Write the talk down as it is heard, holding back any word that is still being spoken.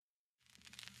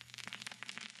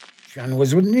Je suis un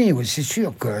oiseau de nuit, oui, c'est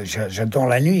sûr que j'adore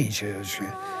la nuit.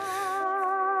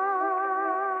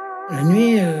 La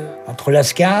nuit, entre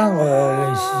Lascar,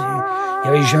 il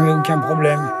n'y avait jamais aucun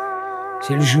problème.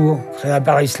 C'est le jour que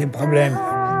réapparaissent les problèmes.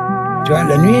 Tu vois,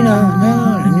 la nuit, non,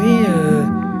 la nuit,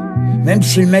 même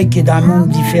si le mec est d'un monde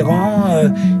différent,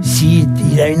 s'il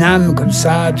a une âme comme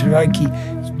ça, tu vois,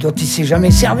 dont il s'est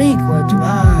jamais servi, quoi, tu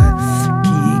vois,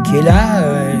 qui est là,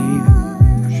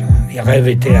 les rêves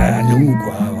étaient à nous,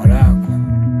 quoi, voilà, quoi.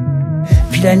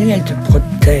 Puis la nuit, elle te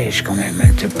protège quand même,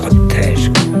 elle te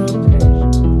protège, quoi.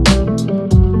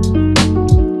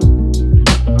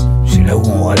 C'est là où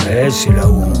on rêvait, c'est là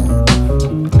où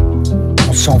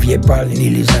on s'enviait pas ni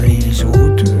les uns ni les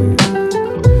autres.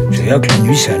 C'est-à-dire que la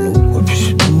nuit, c'est à nous, quoi, puis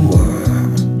c'est tout.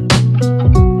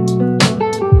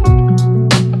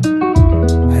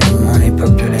 À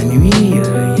l'époque de la nuit, il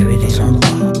y avait des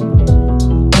endroits.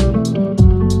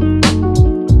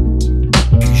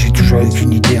 J'ai toujours eu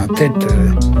qu'une idée en tête,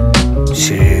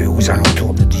 c'est aux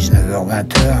alentours de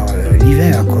 19h-20h,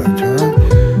 l'hiver, quoi, tu vois,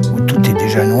 où tout est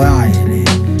déjà noir et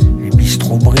les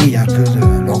bistrots brillent un peu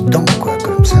de leurs dents, quoi,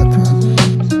 comme ça, tu vois.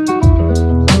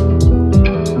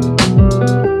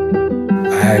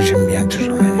 J'aime bien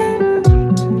toujours la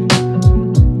nuit.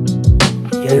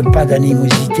 Il n'y avait pas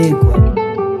d'animosité, quoi.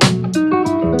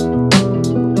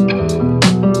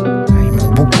 Ils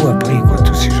m'ont beaucoup appris, quoi,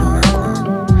 tous ces gens-là, quoi.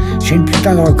 J'ai une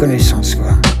putain de reconnaissance,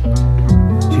 quoi.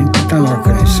 J'ai une putain de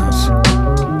reconnaissance.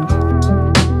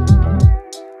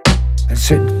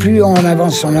 Plus on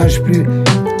avance en âge, plus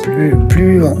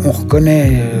on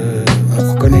reconnaît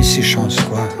ses chances,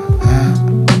 quoi. Hein?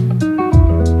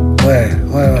 Ouais.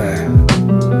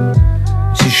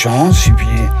 Chance, et puis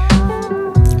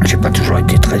j'ai pas toujours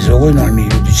été très heureux dans le milieu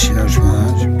du cinéma,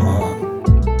 hein, c'est pas...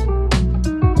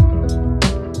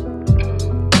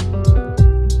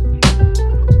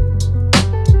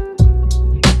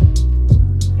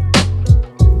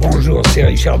 Bonjour, c'est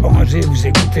Richard Bohringer, vous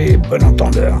écoutez Bon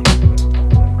Entendeur.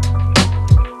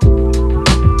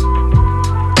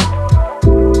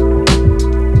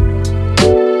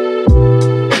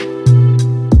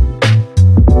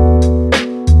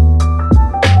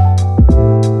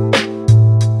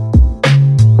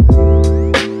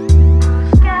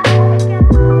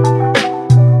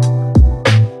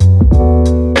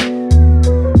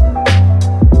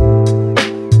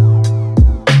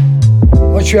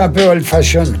 Je suis un peu old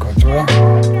fashion, quoi, tu vois.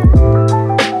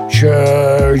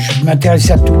 Je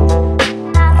m'intéresse à tout.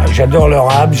 J'adore le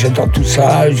rap, j'adore tout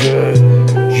ça.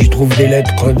 J'y trouve des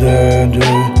lettres de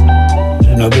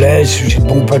noblesse. J'ai de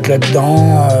bons potes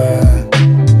là-dedans.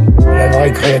 La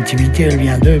vraie créativité, elle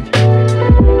vient d'eux.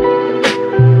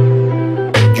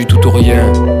 Du tout au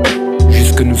rien,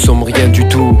 jusque nous sommes rien du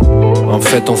tout. En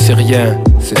fait, on sait rien,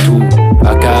 c'est tout.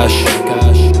 À cache,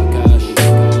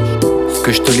 ce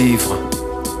que je te livre.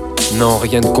 Non,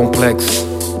 rien de complexe,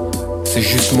 c'est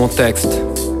juste mon texte,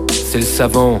 c'est le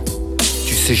savant.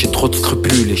 Tu sais, j'ai trop de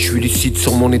scrupules et je suis lucide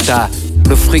sur mon état.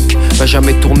 Le fric va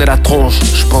jamais tourner la tronche.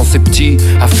 Je pensais petit,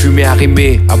 à fumer, à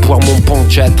rimer, à boire mon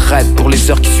punch, à être raide pour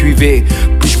les heures qui suivaient.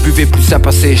 Plus je buvais, plus ça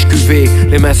passait, je cuvais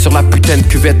les mains sur la putain de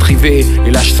cuvette rivée.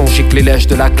 Et là je songeais que les lèches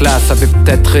de la classe avaient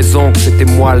peut-être raison, que c'était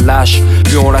moi lâche.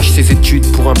 Lui on lâche ses études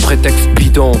pour un prétexte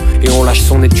bidon, et on lâche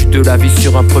son étude de la vie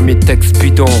sur un premier texte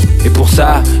bidon. Et pour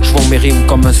ça, je vends mes rimes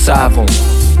comme un savon.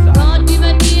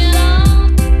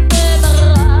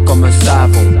 Comme un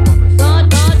savon.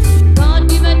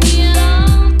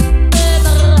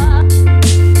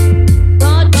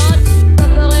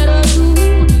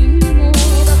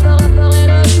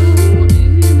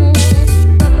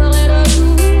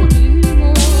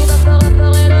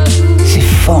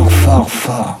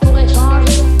 Fort. Pourrait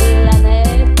changer de la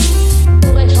neige,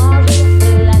 pourrait changer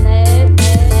de la neige,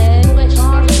 pourrait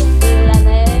changer de la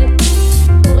neige,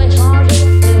 pourrait changer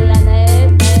de la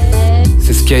neige.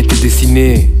 C'est ce qui a été dessiné,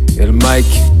 et le mic,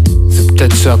 c'est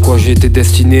peut-être ce à quoi j'ai été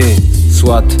destiné.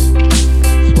 Soit.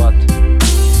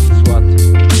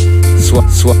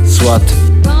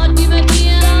 Quand tu me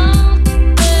tiens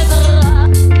tes bras,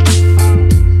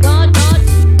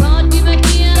 quand tu me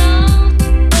tiens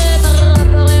tes bras,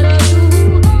 ferai le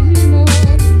tour du monde.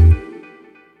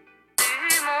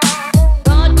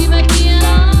 Quand tu me tiens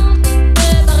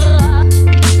tes bras,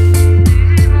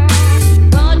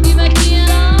 quand tu me tiens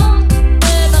tes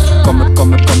bras,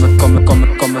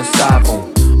 Comme un savon.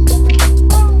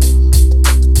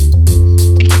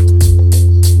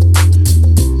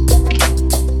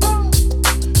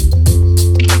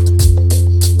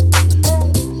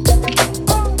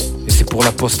 Pour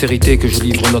la postérité que je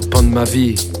livre notre pan de ma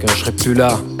vie, quand je serai plus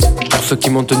là. Pour ceux qui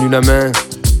m'ont tenu la main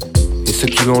et ceux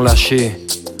qui l'ont lâché.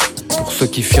 Pour ceux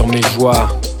qui firent mes joies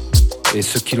et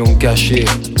ceux qui l'ont gâché.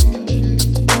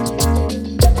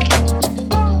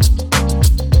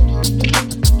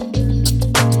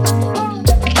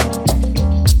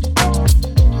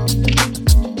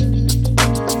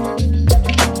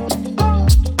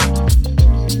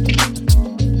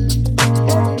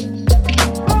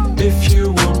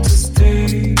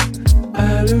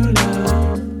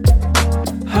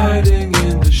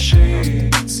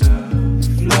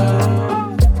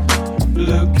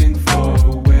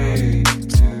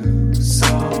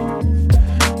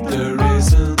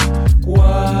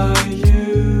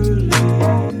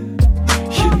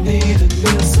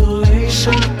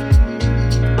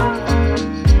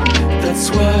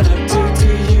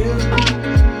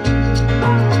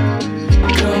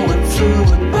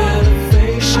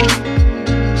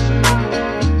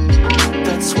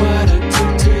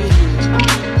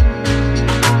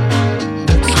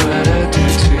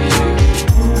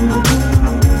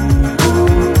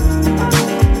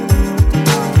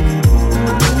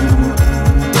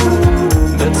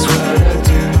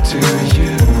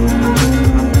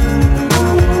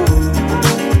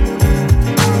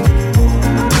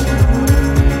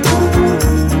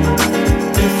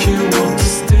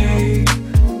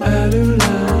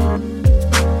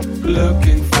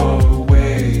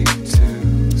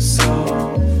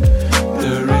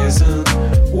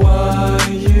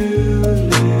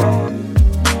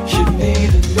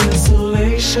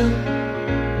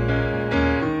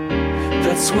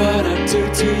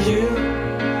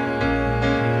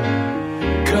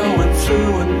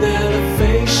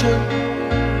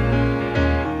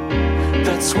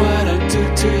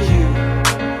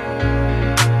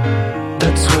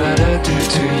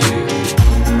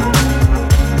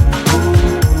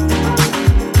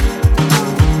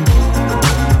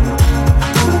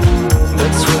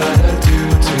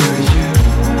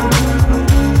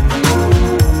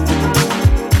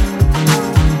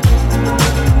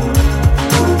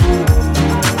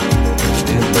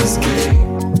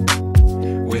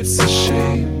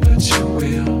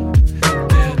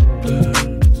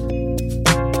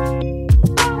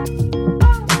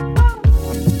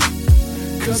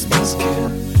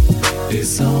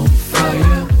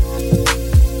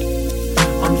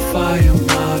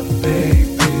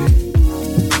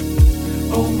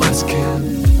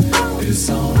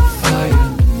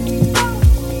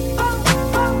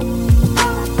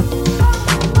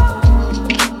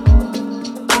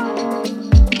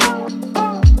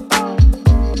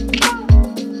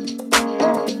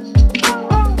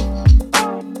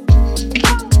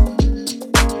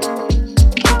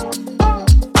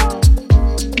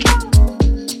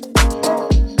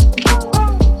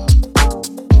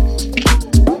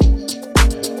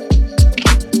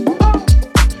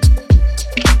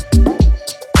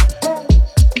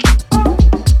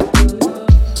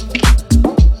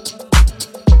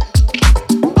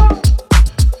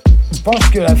 Je pense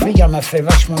que l'Afrique, elle m'a fait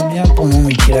vachement bien pour mon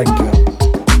métier d'acteur.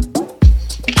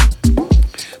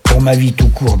 Pour ma vie tout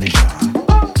court déjà.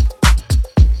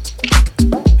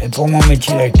 Et pour mon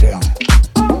métier d'acteur.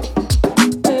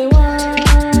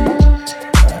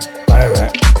 Ouais.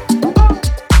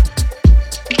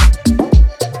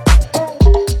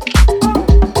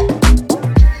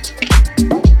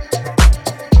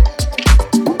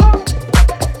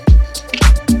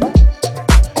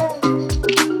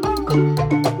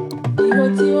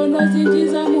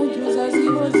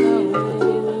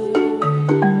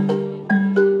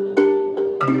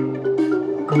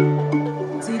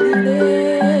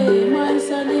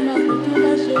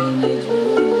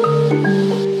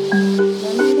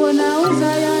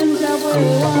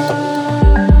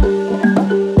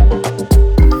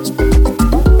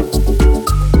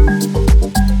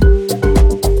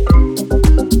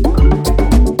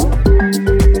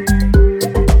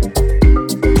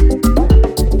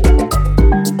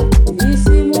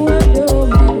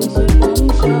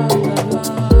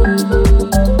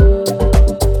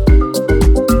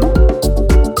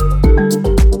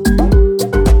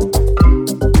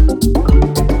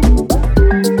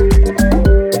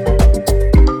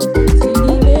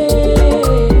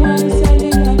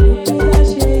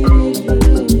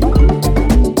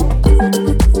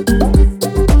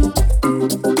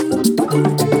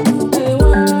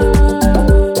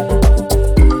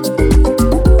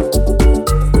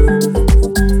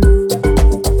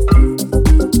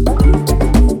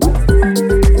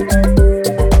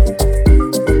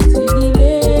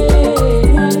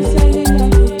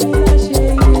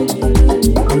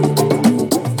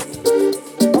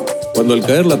 Cuando al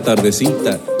caer la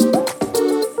tardecita,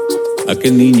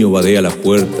 aquel niño vadea la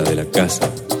puerta de la casa,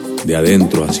 de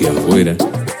adentro hacia afuera.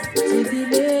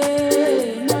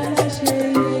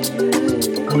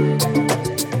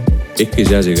 es que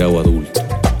ya llegaba adulto.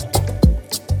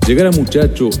 Llegar a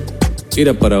muchacho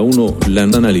era para uno la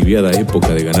tan aliviada época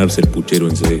de ganarse el puchero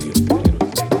en serio.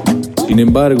 Sin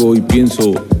embargo, hoy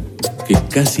pienso que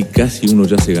casi uno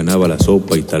ya se ganaba la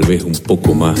sopa y tal vez un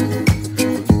poco más.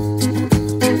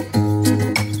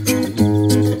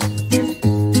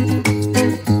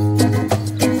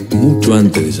 Mucho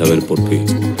antes de saber por qué.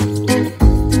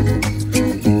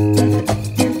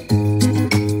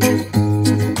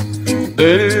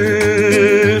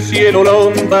 Del cielo la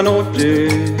honda noche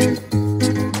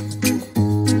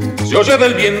se oye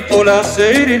del viento la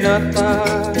serenata.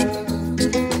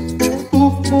 Tu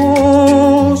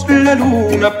voz la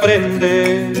luna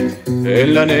prende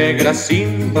en la negra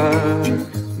simba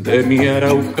de mi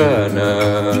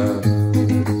araucana.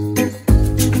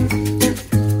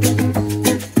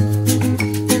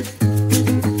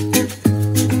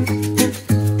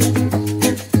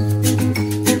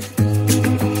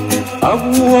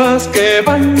 Aguas que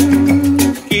van,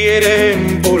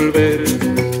 quieren volver.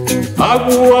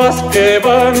 Aguas que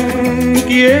van,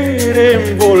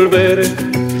 quieren volver.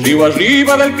 Río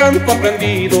arriba del canto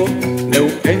aprendido,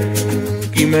 Neuquén,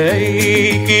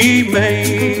 Quimei,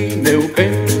 Quimei,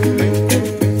 Neuquén.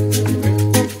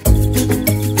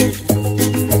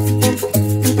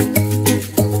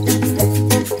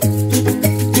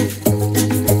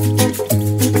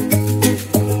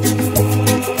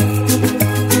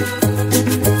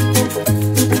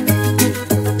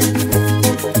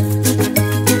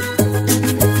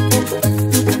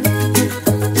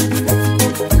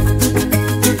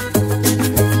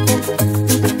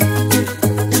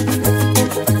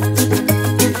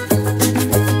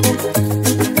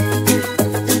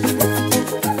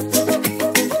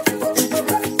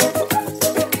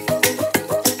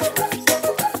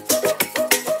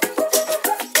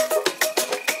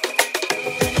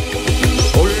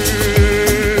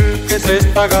 Se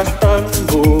está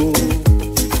gastando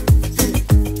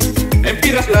en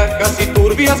piedras blancas y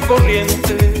turbias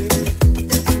corrientes.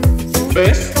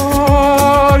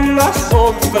 Besa la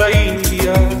sombra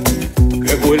india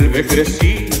que vuelve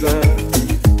crecida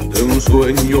de un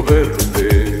sueño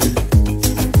verde.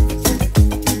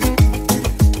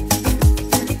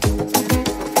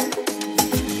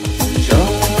 Ya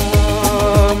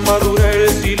madura el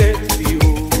silencio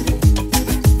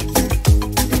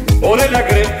por el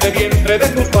agreste vientre de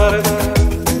tus bardas.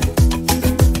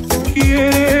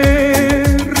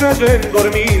 Tierra en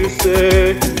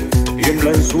dormirse,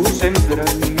 tiembla en sus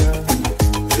entrañas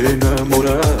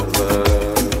enamorada.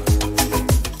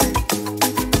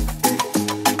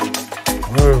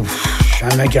 Je suis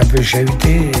un mec un peu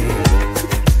chahuté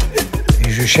et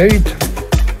je chahute.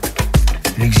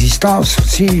 L'existence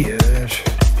aussi.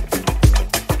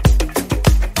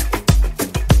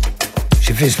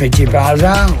 J'ai fait ce métier par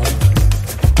hasard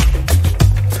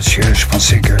parce que je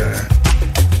pensais que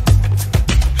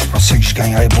je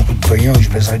gagnerais beaucoup de pognon et que je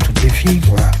baiserais toutes les filles,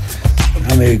 quoi.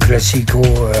 Non mais classico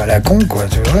à la con, quoi,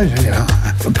 c'est vrai, je veux dire,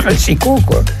 un peu classico,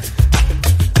 quoi.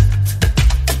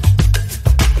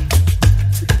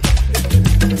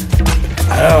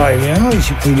 Alors évidemment, il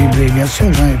s'est pris les blés, bien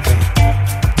sûr, j'en ai pris.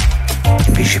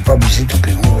 Mais j'ai pas baisé toutes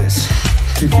les mauvaises.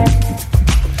 Tu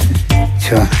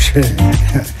vois,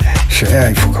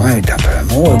 il faut quand même être un peu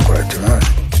amoureux, quoi, tu vois.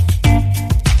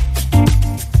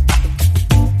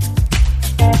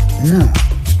 Non.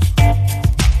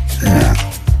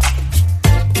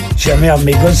 Si la mère de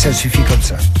mes gosses, ça suffit comme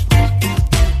ça.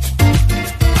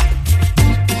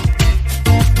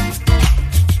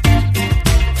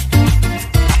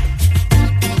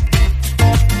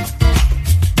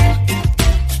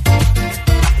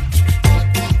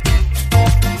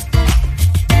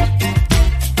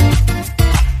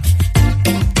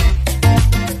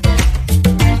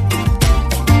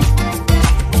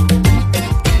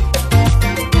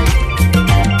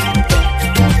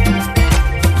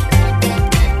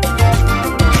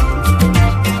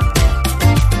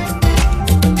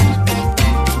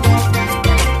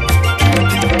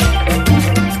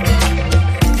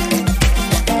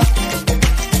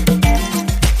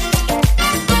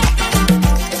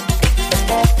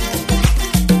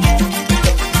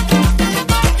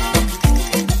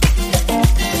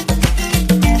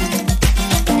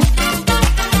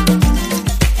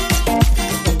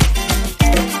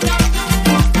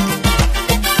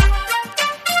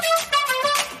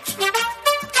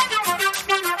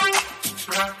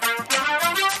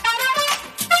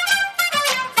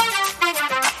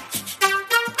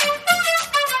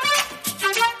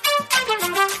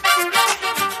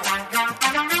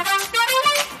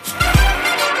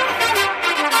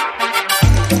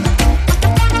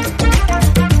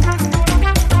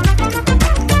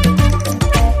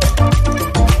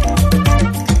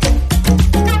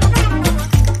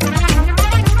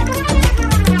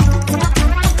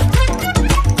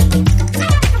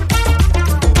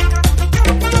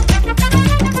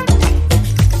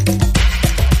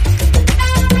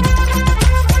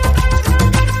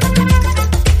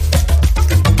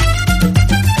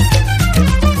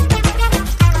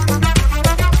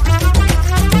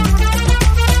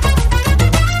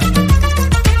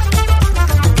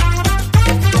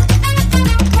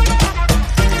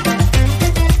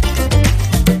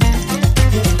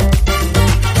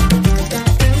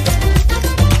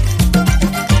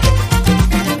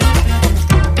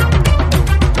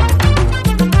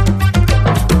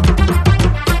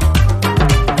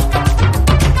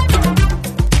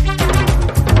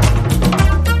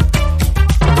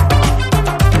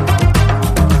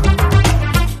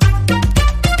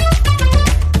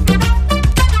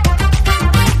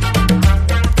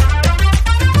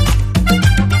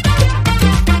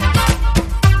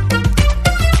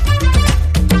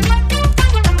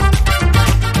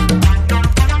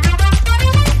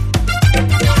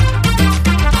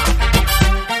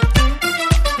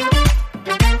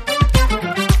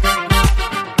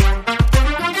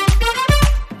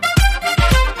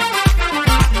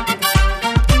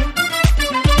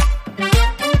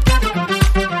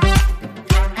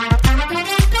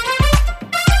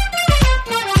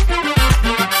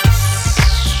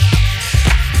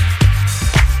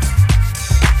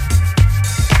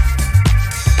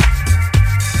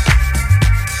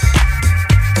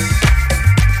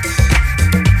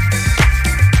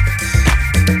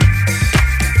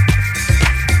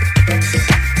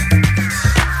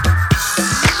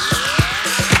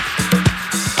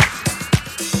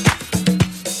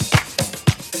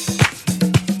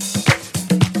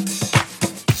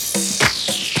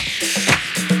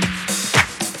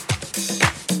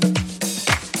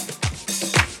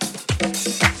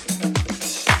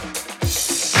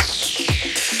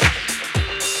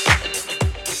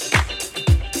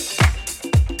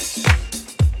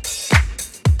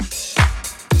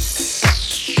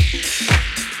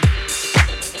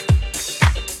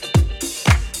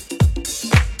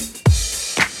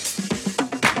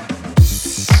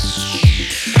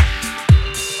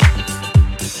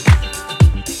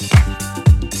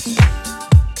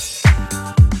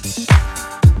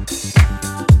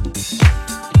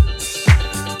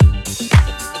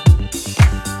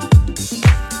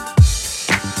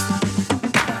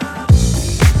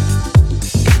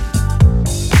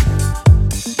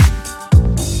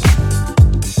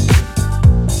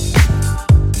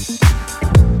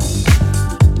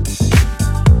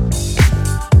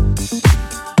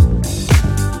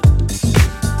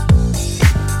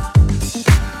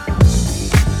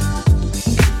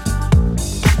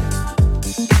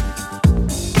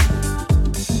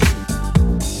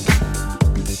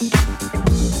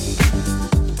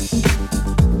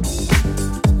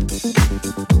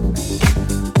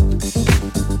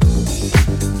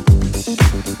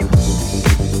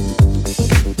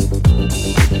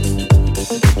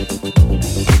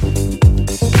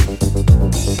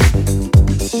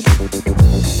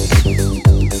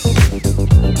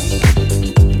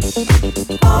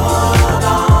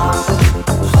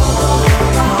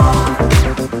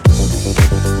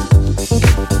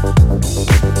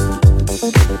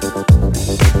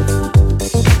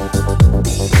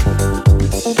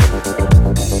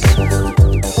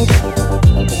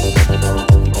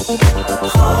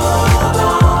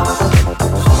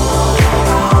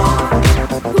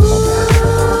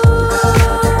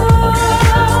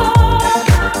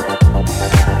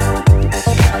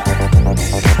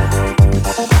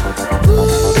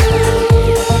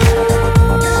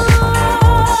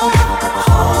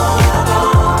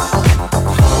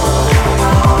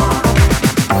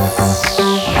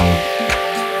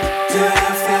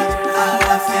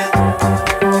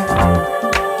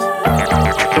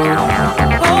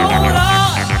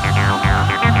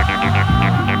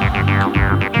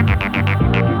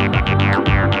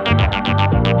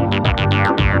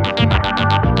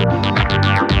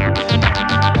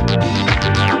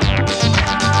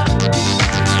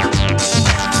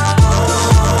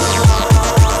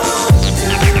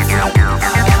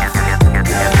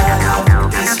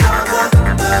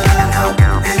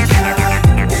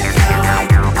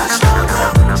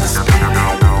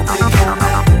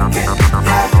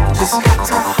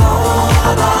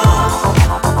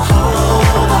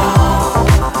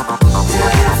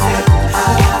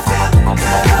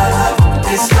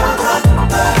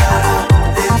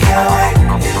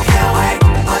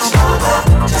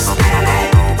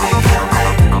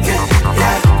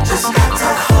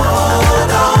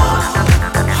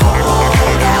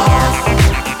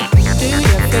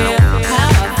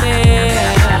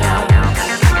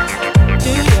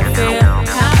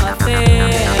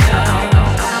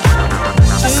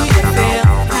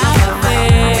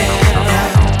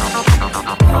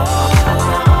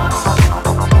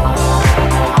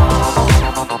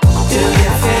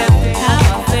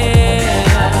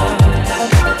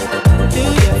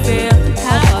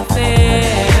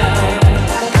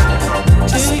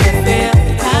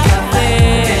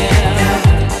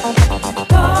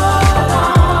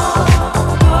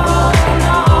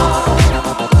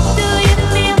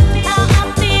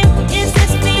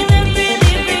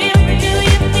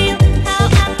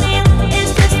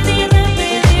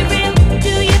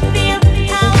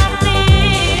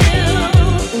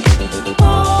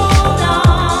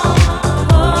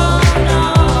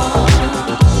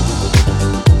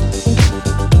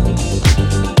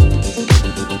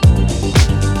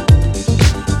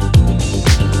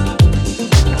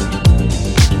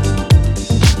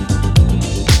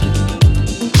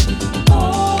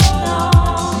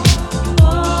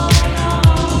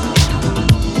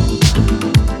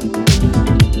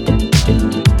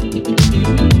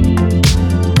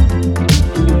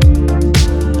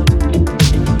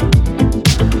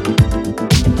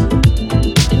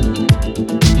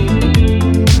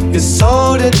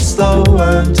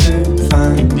 slower to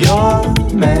find your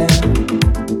man.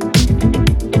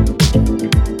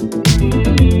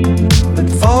 But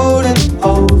folding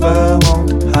over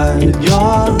won't hide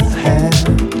your hand.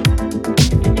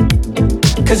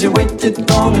 'Cause you waited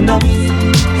long enough,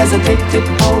 hesitated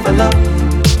over love.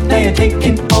 Now you're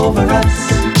taking over us.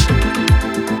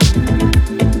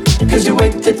 'Cause you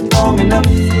waited long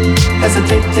enough,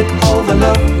 hesitated over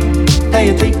love. Now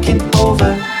you're taking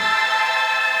over.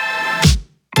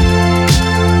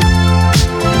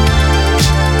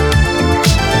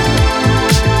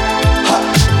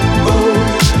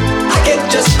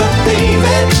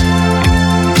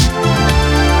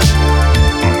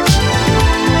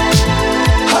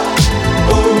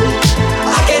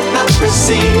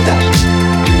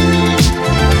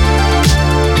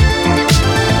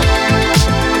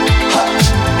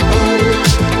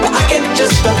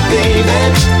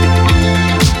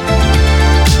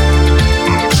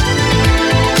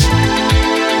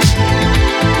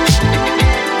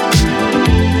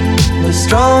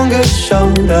 Stronger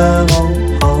shoulder won't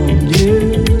hold you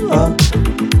up.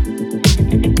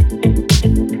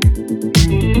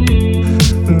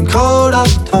 And cold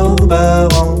October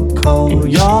won't call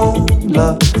your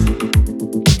love.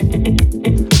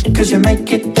 'Cause you make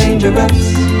it dangerous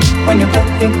when you're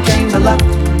playing games of luck.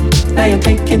 Now you're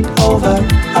taking over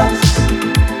us.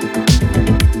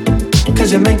 'Cause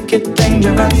you make it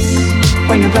dangerous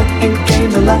when you're playing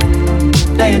games of luck.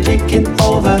 Now you're taking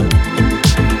over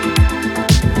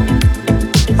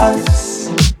us.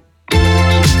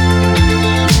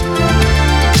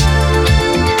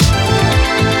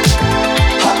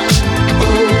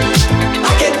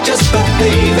 I can't just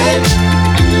believe it.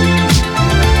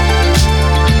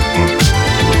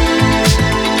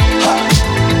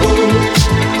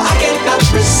 I cannot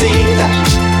receive that.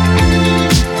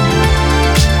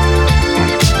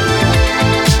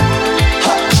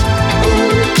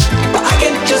 But I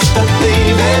can't just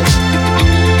believe it.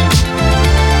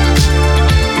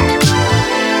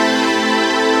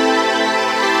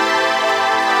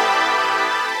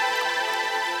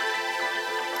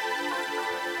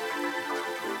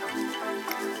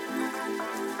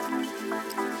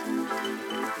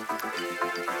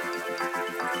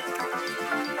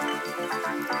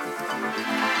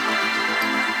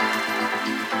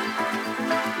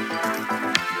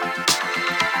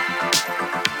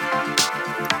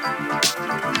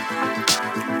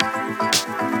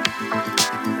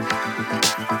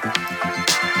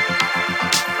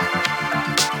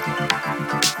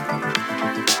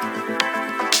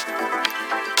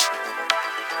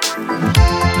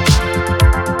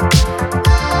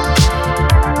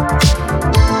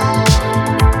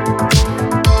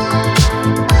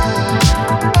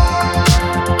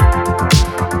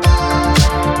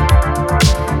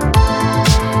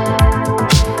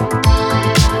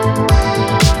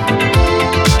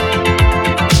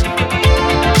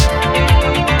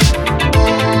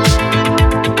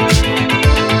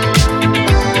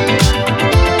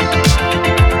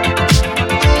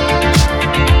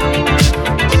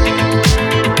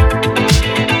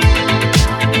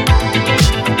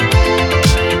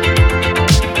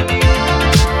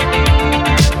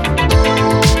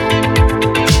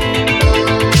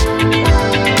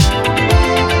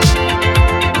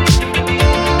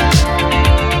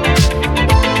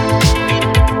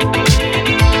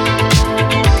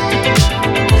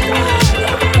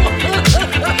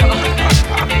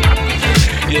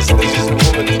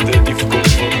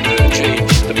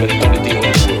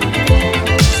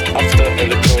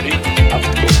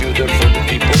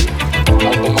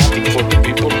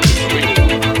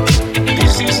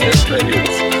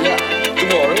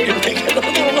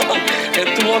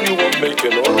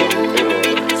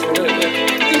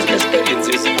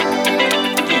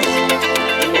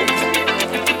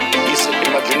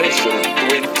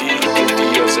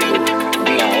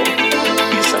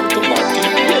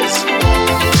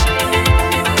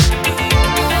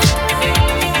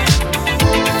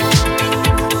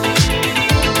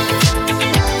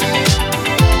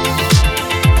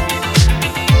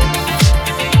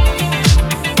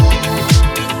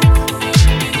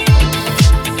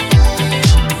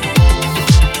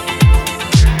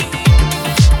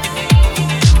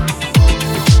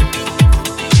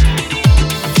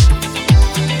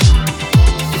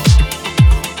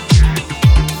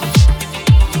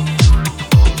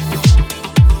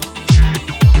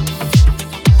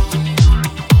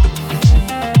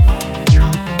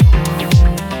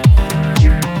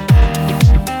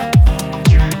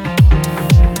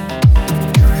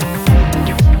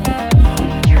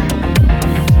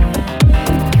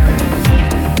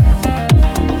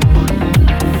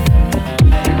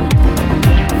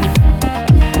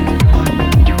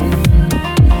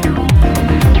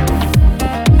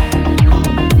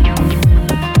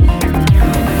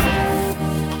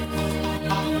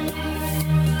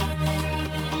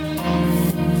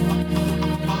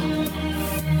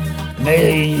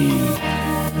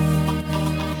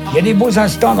 Il y a des beaux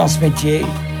instants dans ce métier.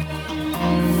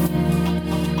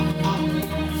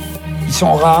 Ils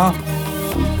sont rares.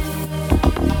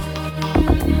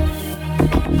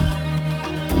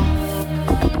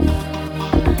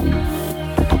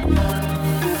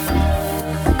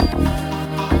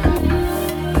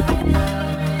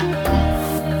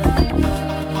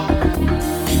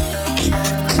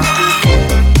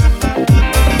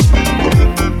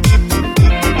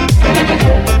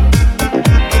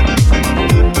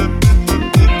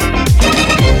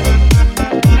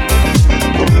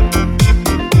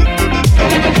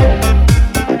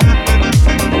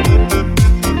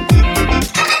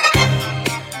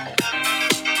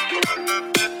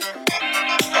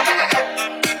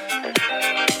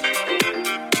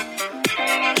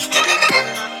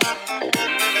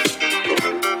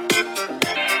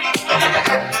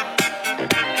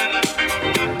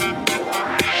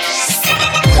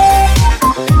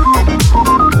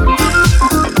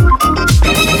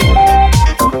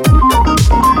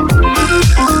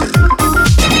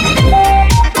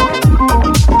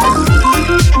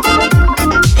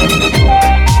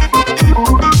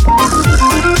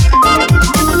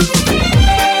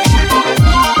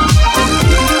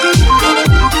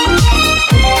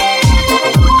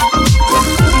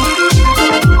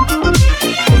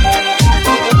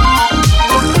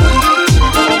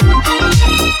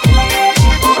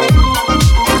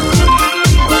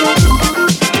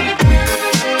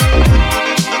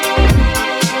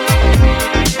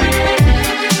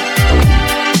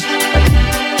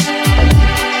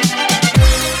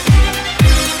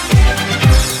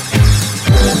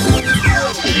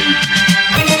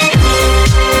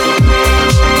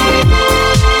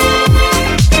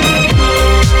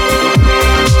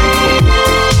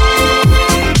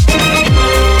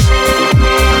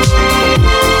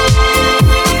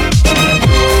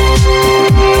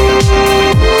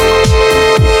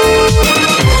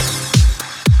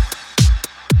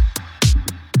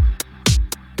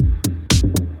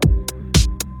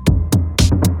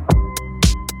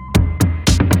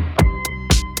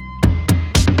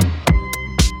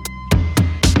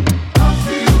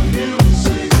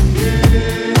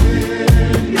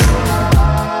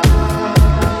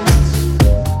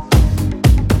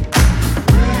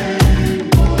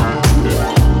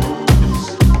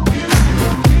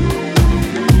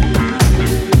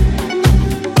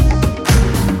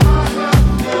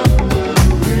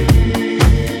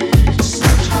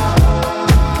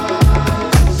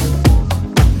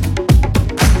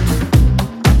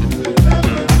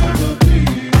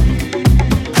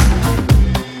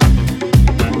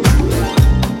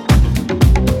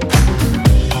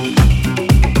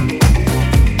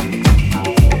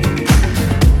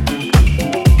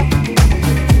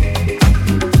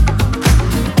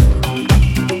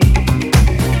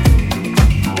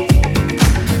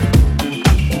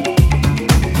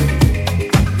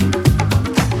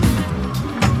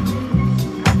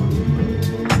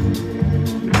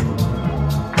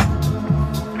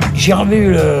 J'ai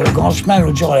revu le Grand Chemin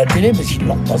l'autre jour à la télé parce qu'ils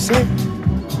l'ont repassé.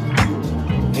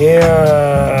 Et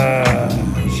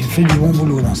j'ai fait du bon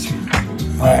boulot dans ce film.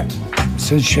 Ouais,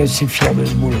 je suis assez fier de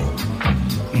ce boulot.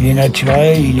 Il est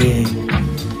naturel, il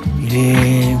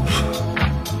est...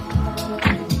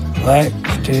 Ouais,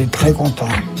 j'étais très content.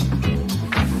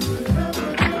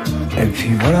 Et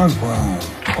puis voilà, quoi.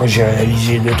 Moi, j'ai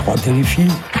réalisé 2-3 téléfilms.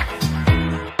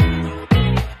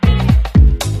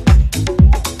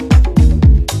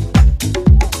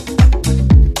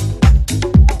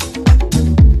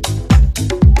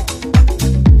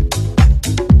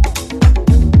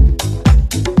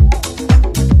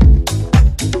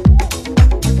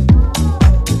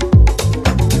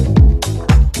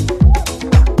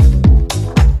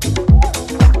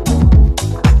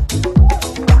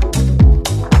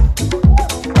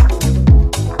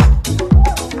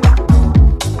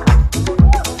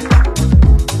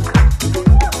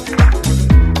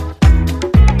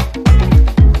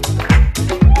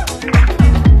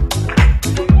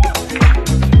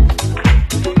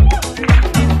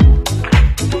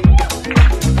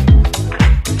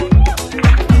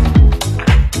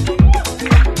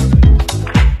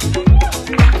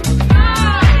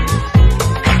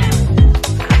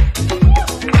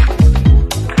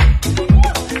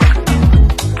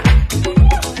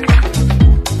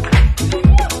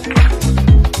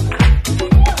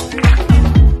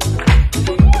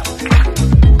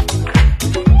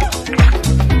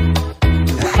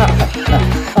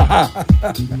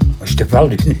 Je te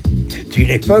parle d'une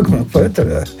époque, mon pote.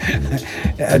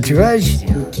 Tu vois,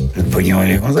 le pognon et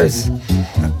les gonzesses.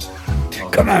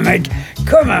 Comme un mec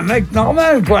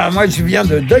normal, quoi. Moi, je viens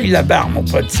de Deuil-la-Barre, mon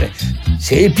pote.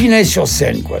 c'est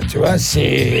Épinay-sur-Seine, quoi, tu vois,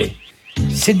 c'est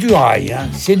du rail, hein,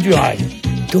 c'est du rail.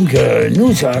 Donc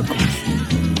nous, ça,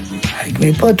 avec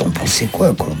mes potes, on pensait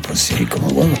quoi, On pensait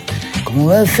comment on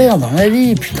va faire dans la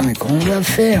vie, putain, comment on va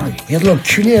faire? Regarde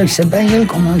l'enculé avec sa bagnole,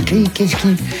 qu'est-ce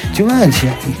qui... Tu vois,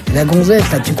 la gonzesse,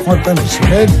 là, tu crois pas, mais c'est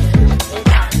là...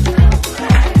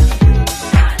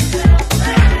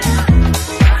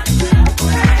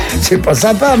 C'est pas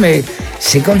sympa, mais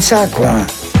c'est comme ça, quoi.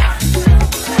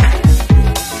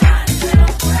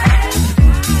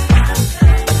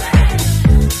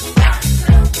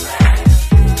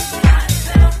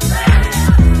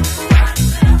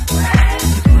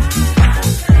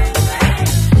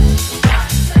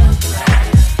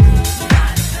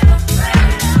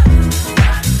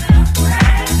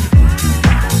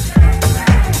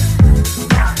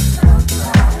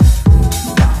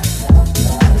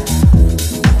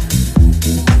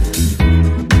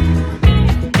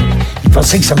 Je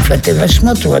pensais que ça me flattait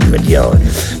vachement, tu vois, de me dire,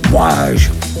 moi,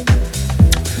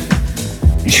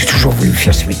 j'ai toujours voulu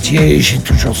faire ce métier, j'ai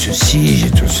toujours ceci, j'ai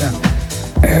tout ça.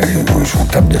 Moi, je m'en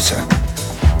tape de ça.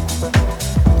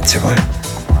 C'est vrai.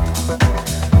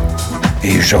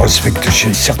 Et je respecte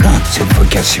chez certains cette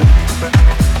vocation.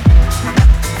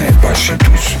 Mais pas chez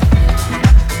tous.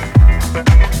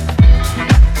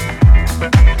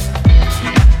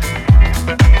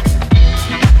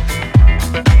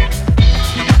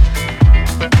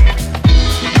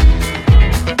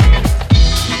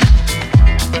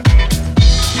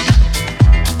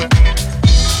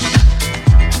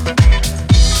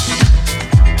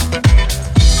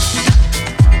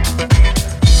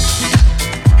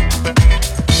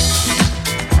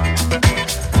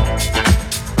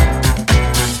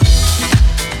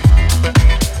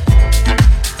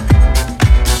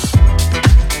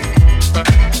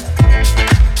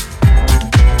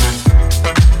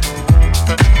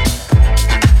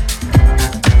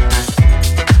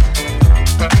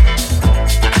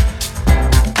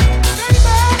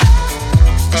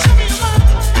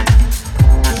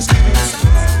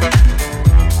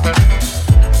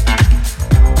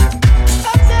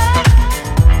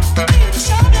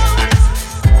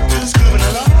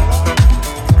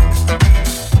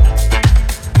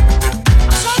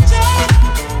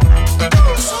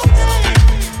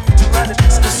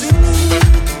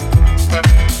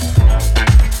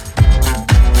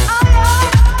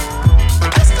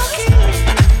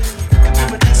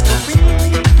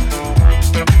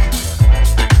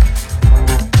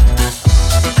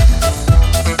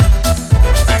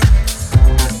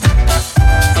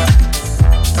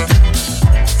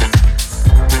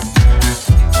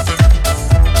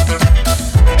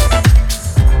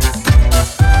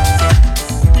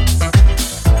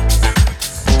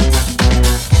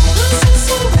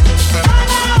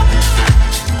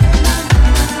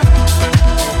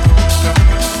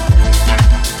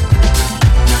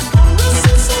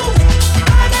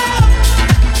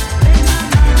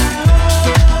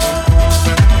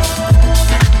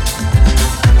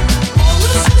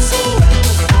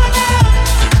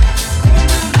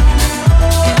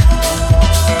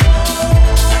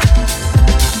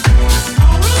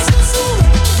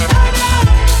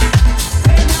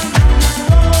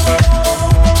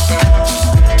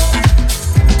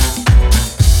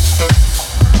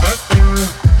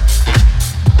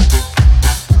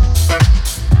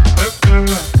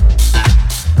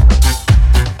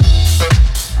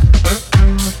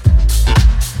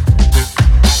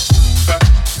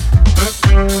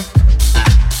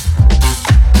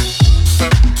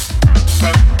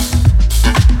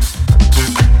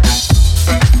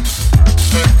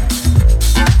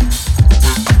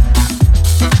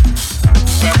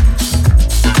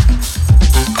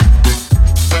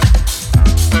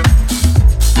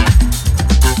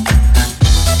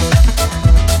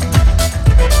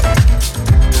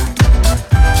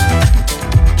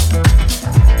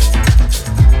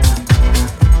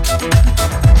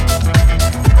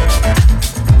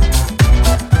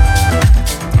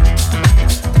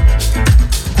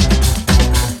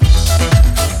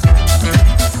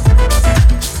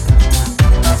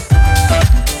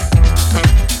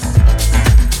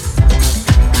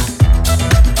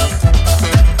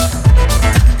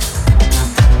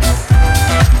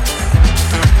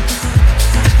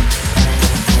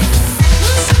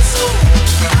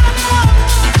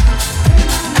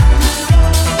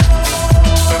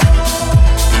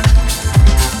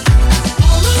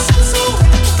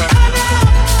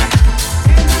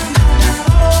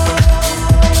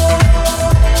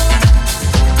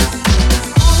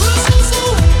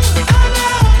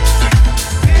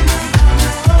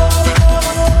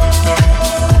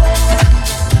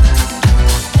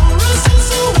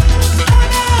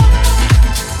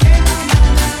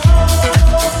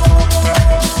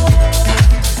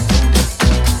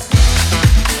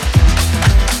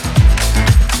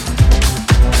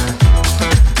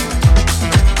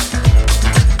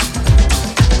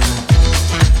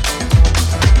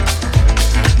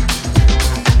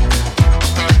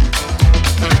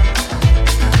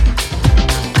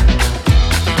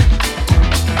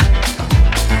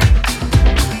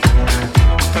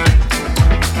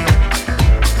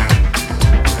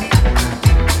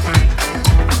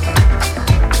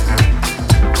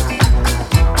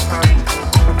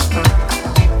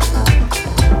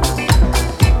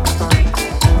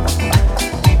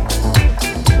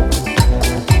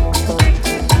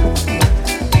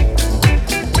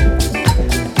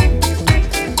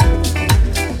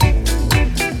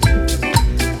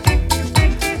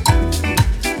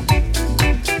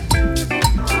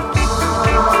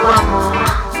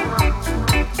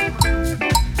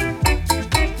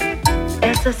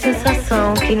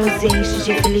 nos enche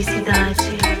de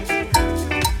felicidade.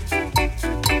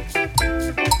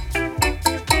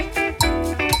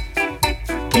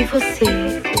 E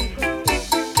você?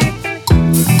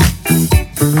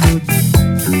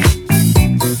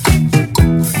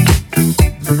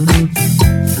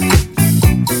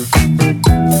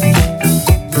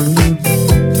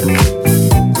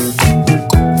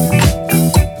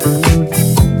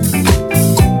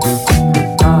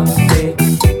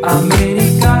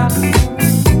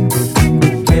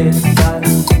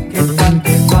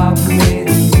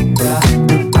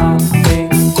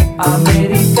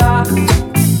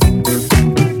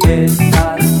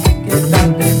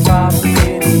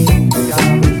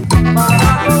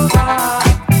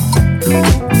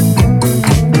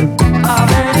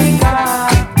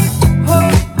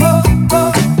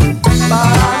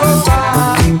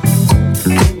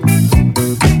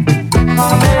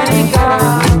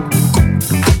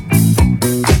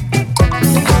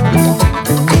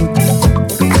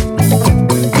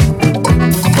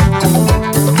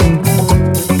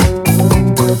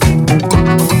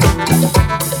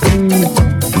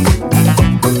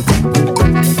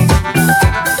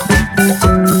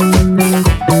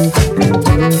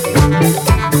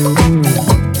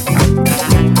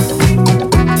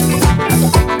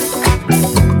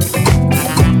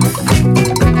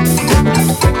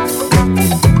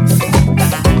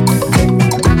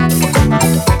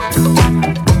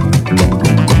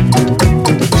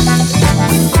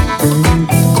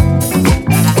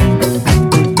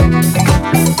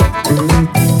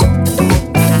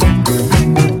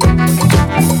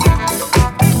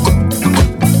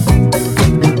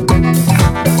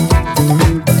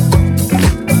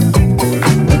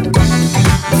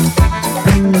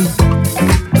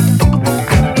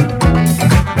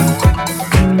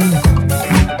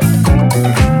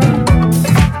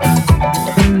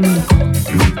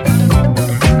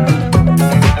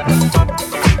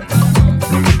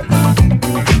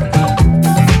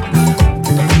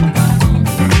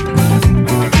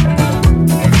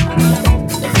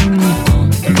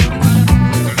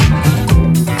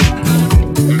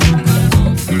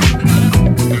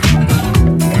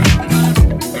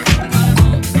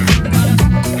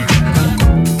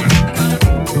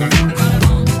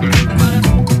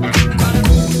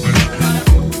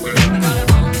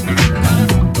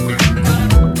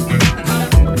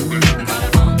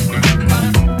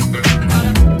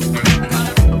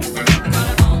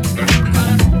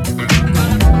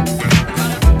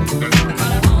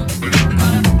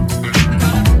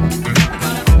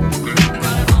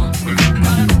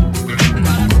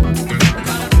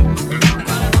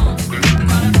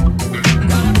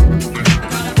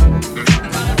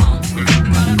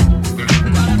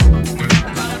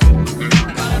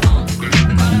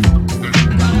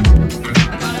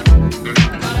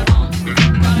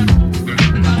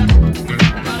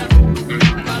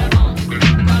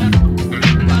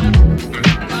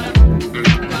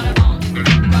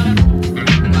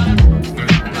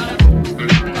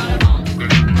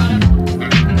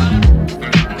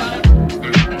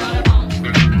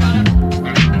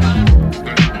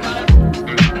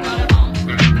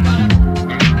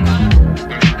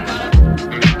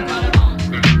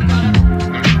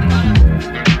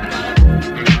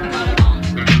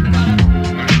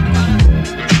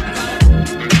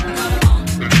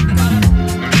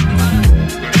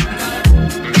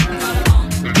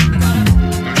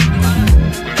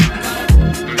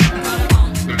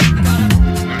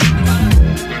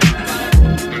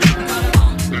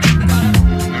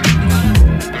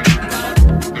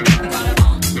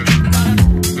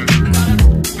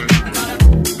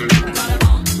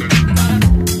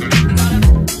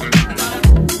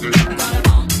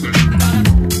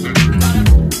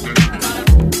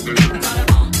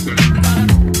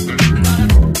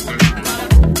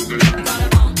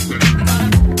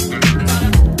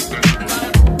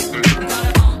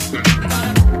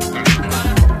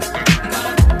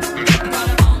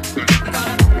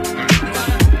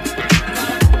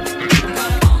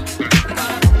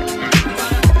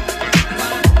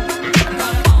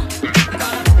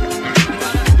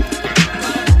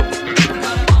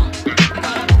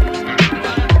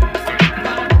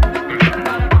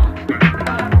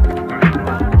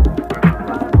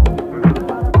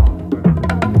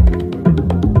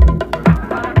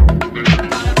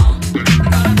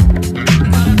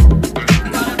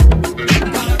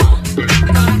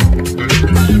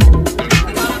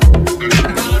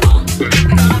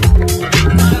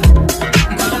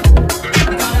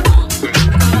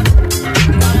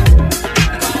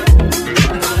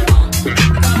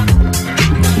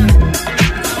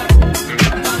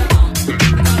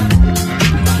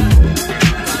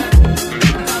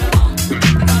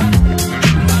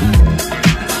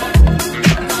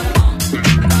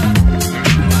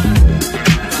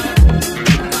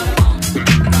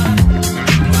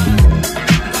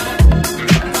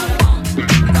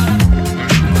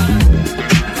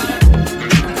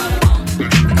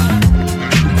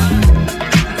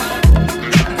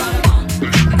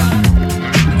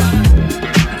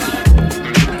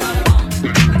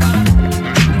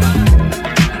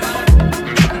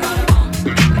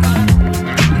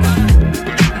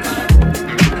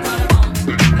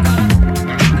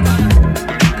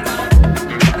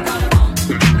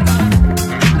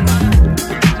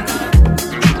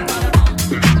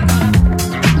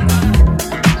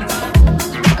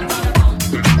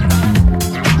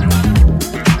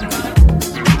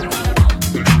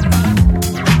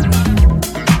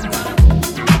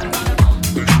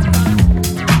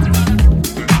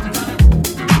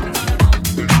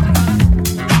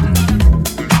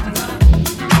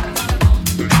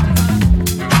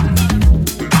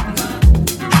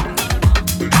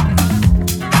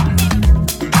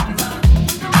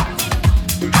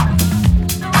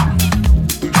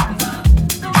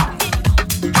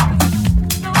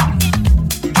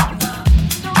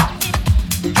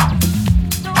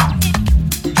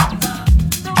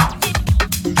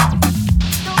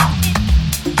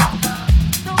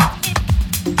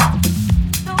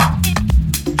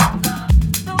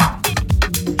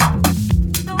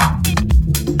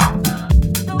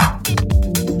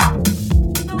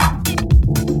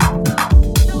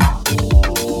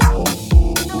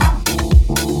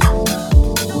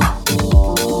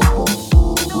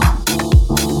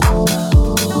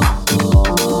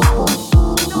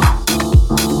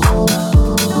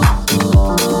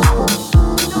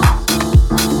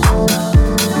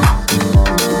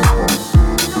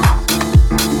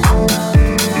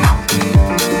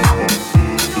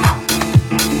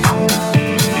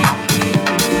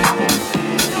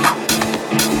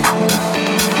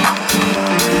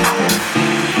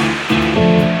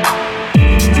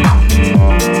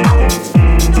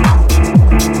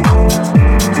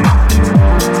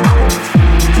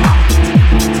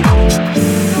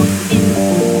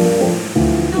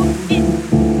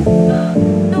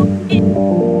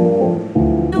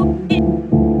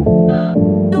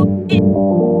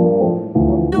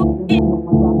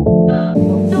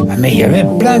 il y avait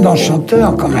plein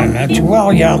d'enchanteurs quand même. Hein. Tu vois,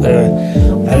 regarde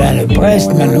Alain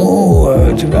Leprest, Mano,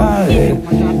 tu vois.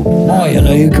 Bon, il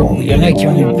y en a qui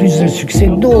ont eu plus de succès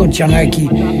que d'autres. Il y en a qui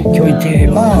ont été.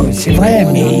 Bon, c'est vrai,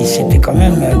 mais c'était quand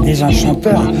même des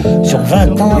enchanteurs. Sur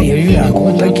 20 ans, il y a eu un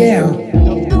gros paquet. Hein.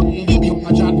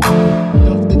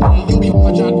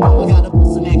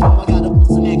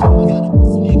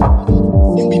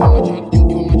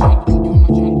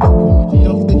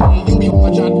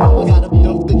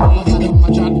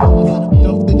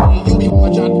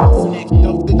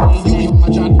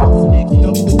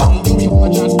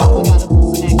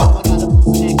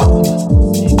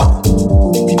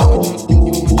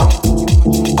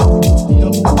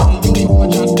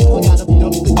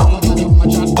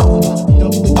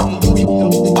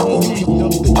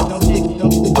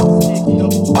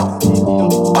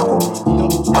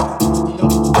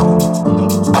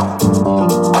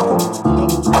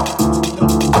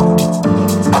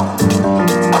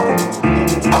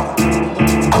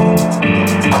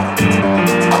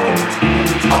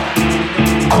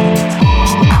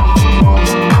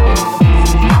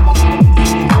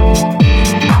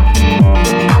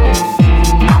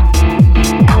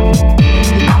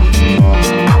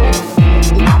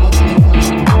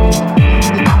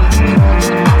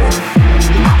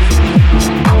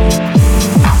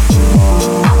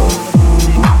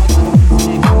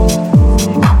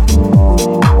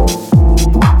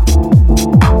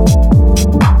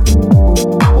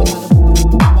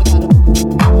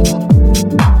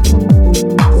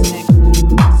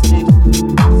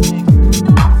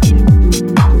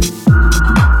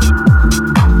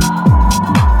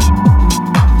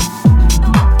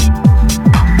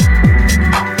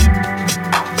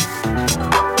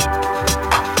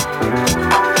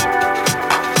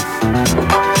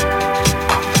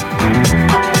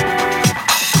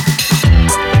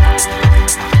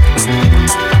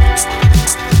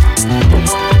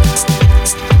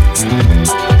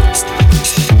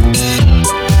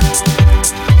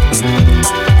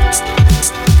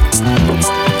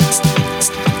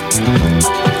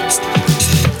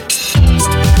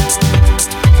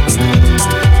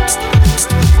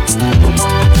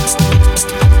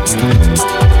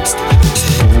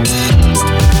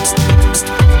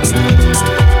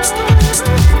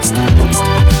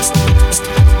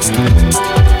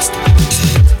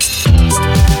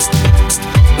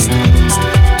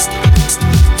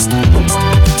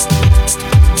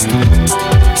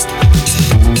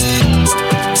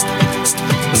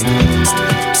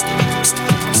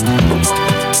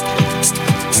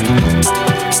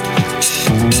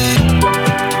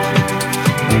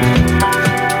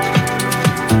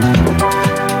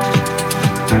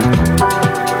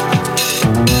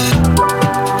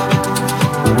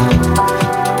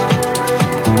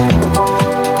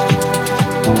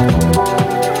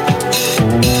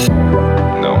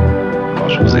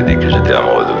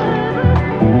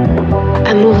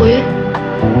 Amoureux,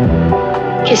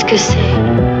 qu'est-ce que c'est?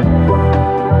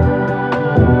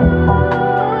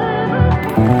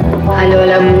 Alors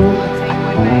l'amour,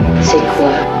 c'est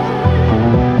quoi?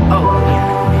 Oh, yeah,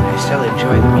 I mean, I still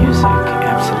enjoy the music,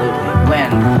 absolutely. When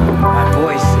my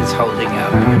voice is holding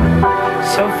up.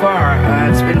 So far,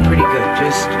 it's been pretty good.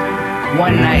 Just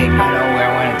one night, where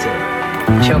I wanted to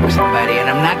choke somebody, and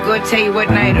I'm not going to tell you what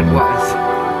night it was.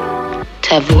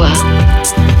 Ta voix,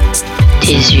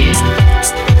 tes yeux,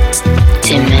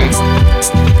 tes mains,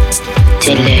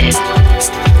 tes lèvres.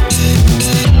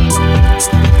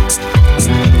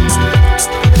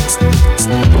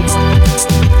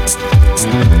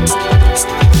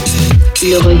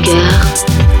 Le regard,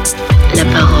 la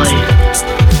parole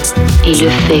et le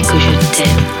fait que je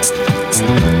t'aime.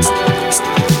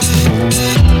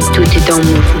 Tout est en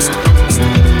mouvement.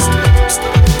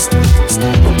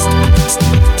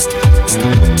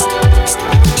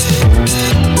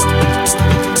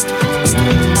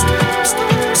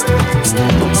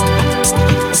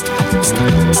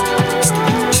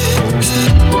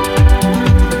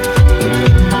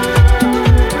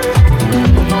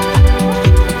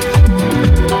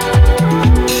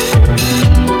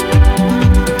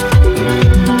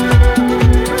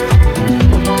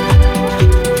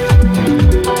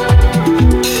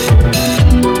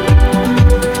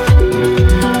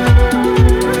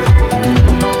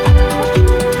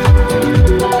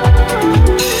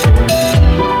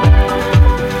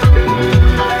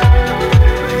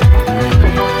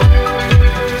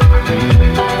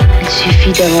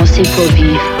 D'avancer pour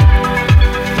vivre,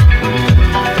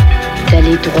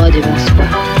 d'aller droit devant soi,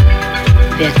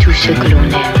 vers tout ce que l'on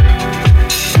aime.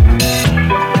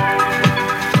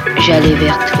 J'allais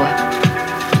vers toi,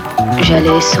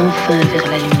 j'allais sans fin vers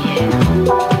la lumière.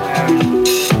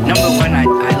 Number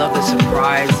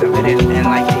ideas of it and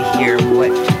like to hear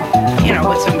what, you know,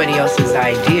 what somebody else's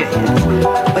idea is.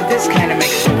 But this kind of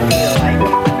makes me feel like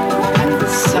I'm the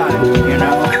sun, you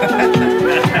know?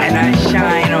 And I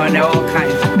shine on all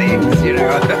kinds of things, you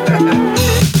know?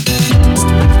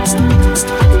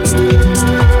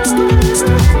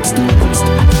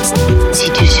 Si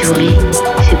tu souris,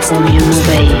 c'est pour mieux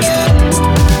m'envahir.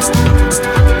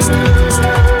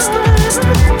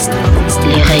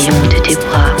 Les rayons de tes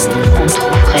bras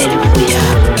entr'ouvraient le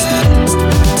brouillard.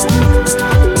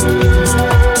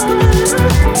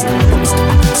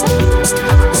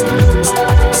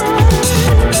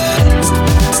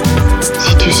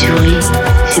 Si tu souris,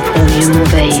 c'est pour mieux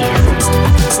m'envahir.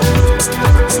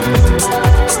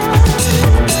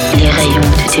 Les rayons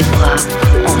de tes bras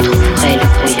entr'ouvraient le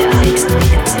brouillard.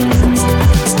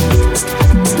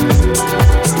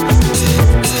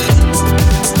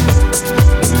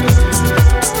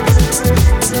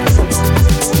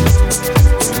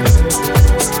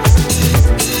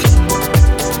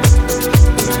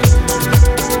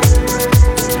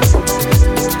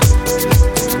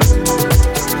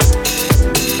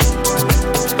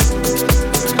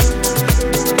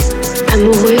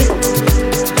 Amoureux,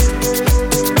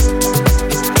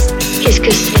 qu'est-ce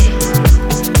que c'est?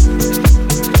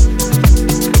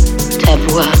 Ta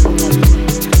voix,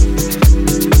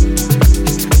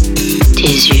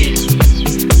 tes yeux,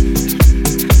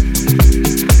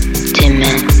 tes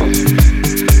mains,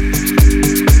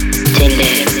 tes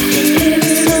lèvres.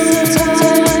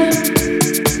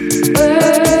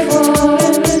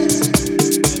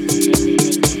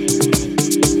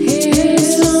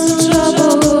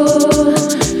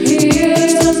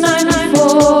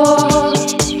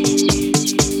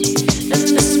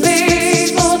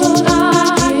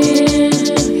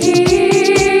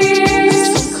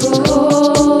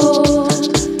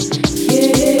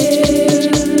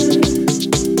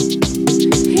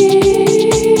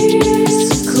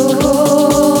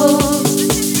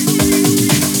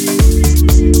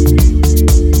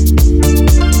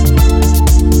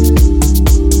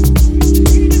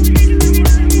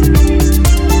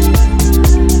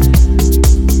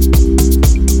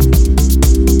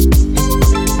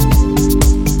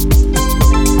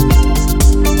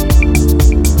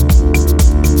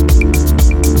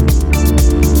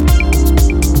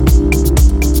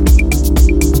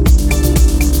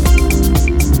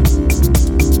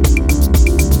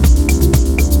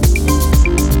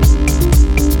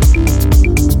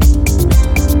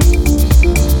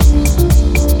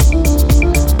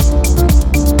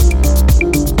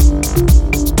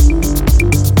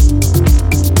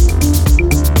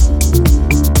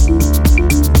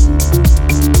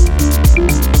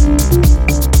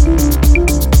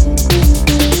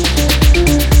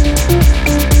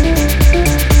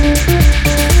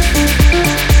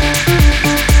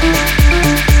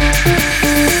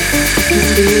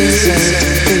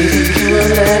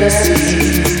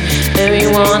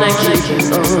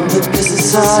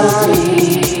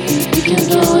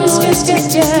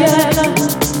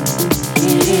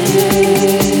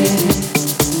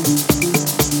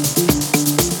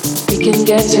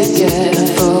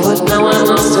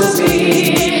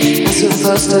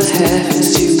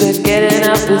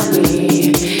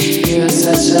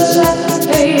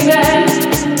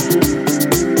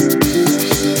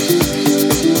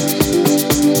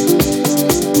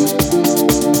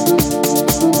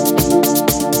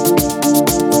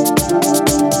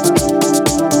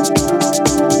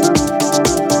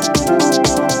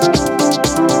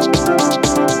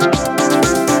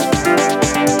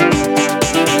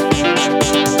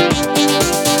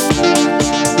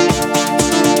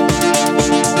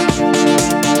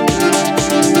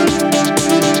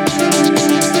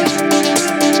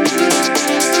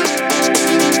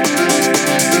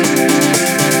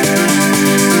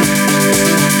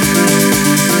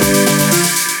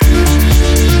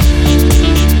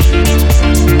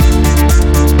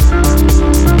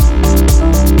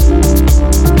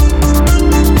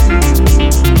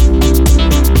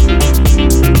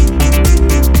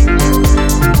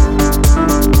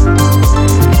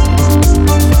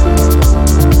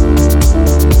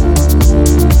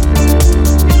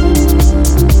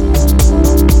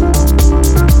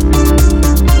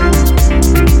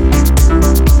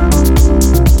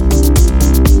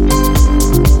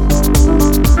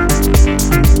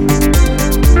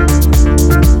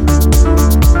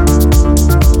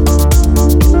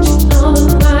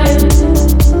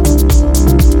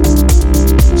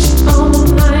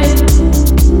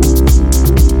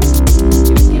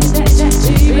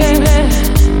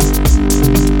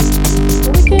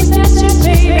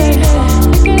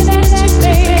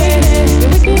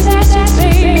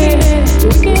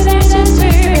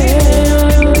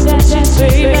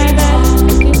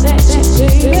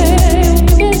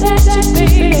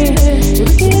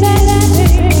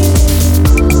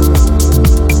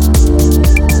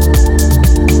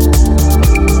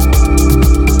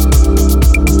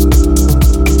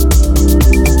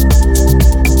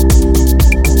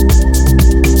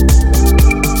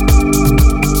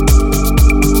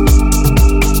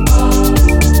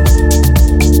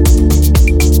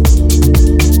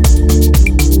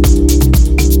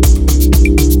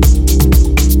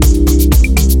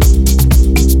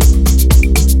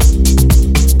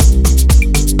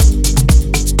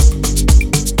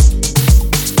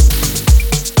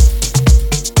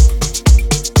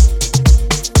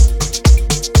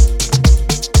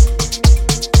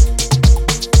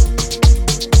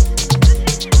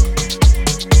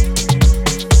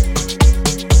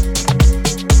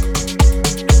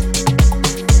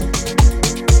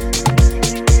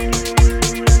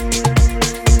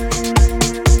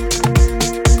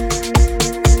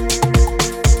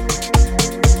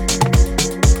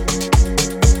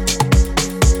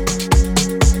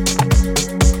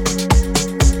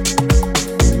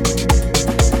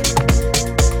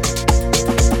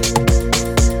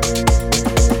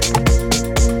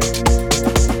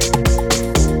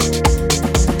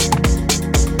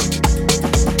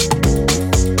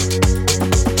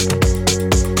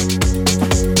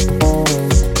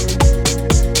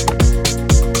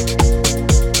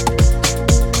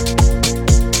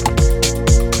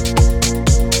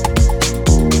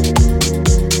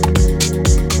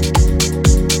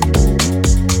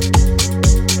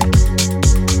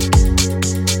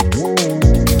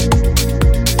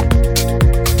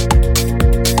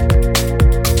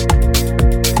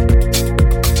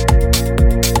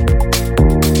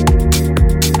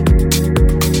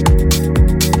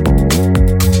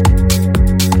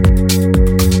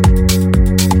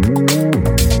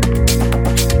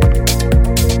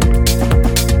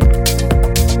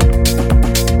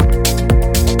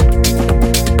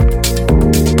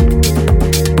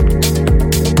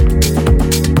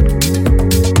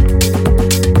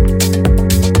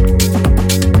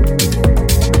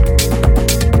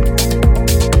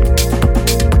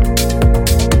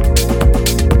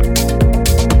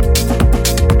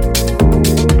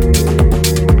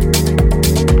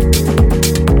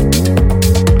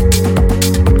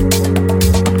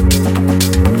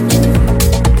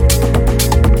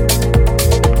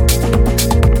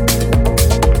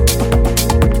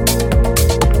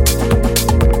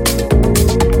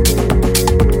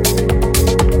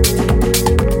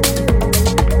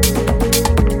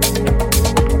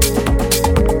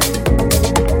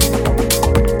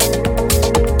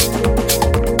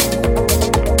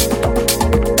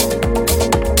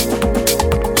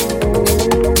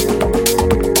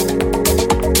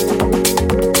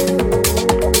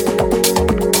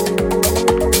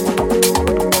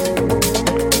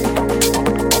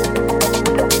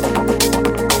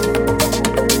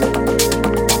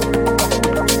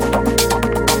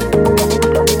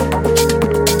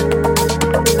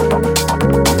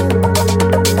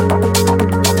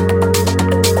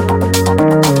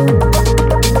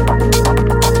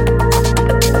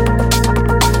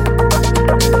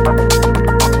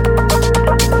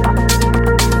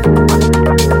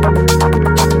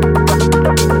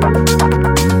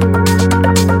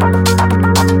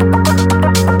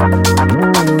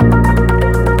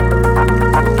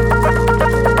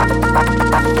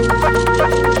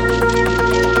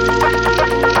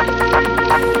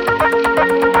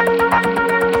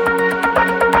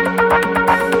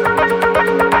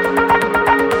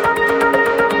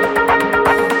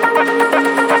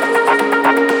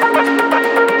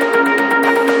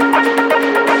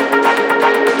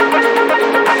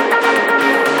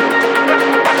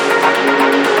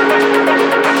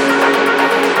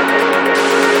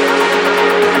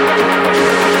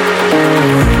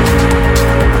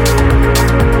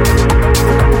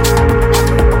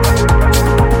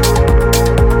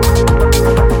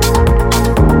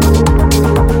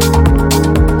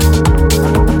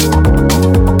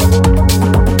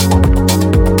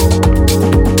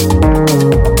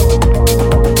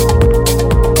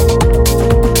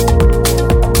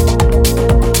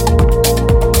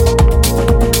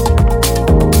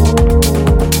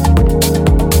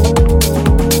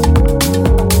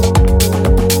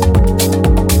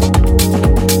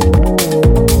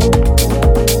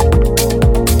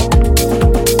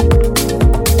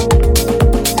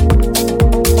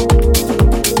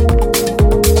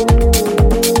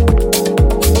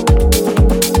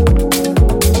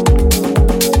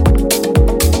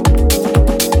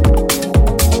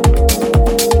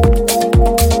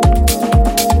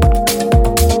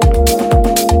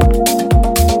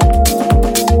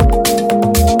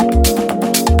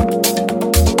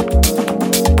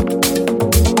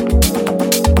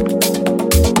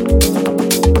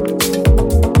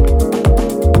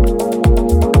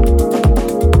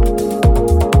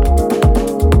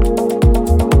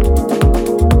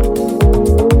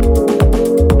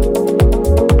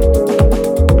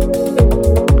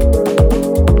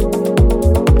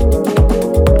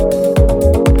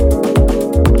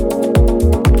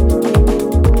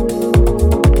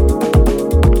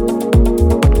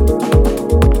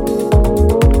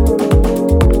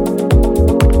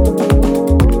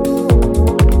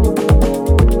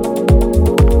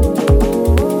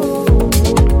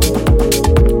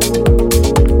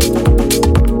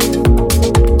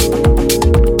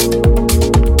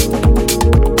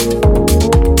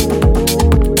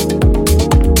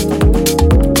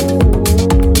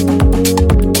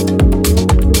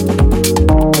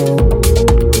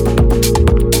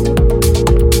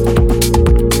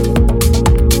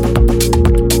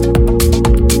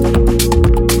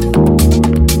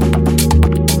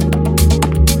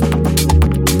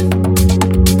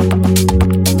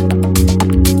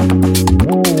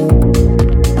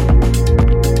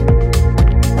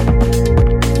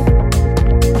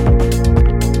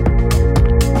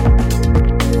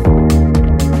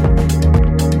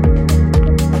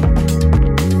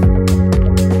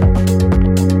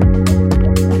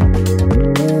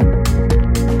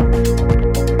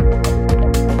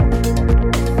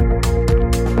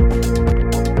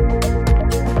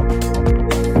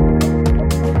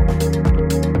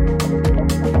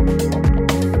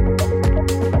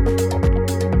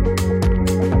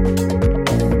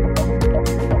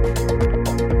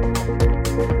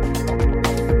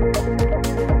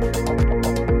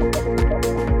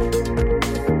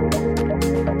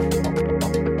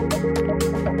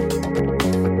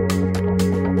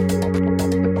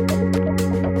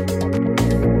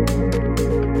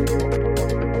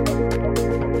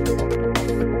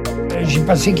 j'ai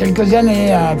passé quelques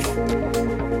années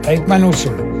avec Mano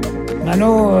solo.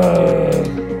 Mano,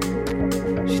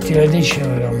 c'était la déchirure,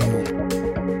 Mano.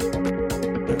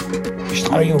 Je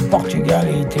travaillais au Portugal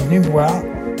et il était venu me voir.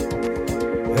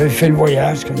 Il avait fait le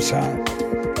voyage comme ça.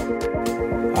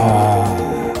 Ah.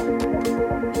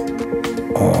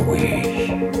 Oh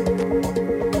oui.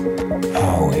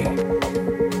 Ah oui.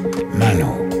 Mano.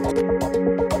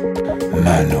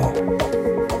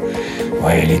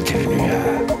 Ouais, il était venu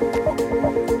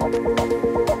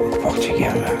au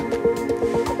Portugal.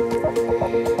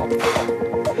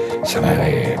 Ça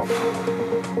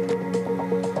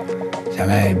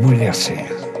m'avait bouleversé.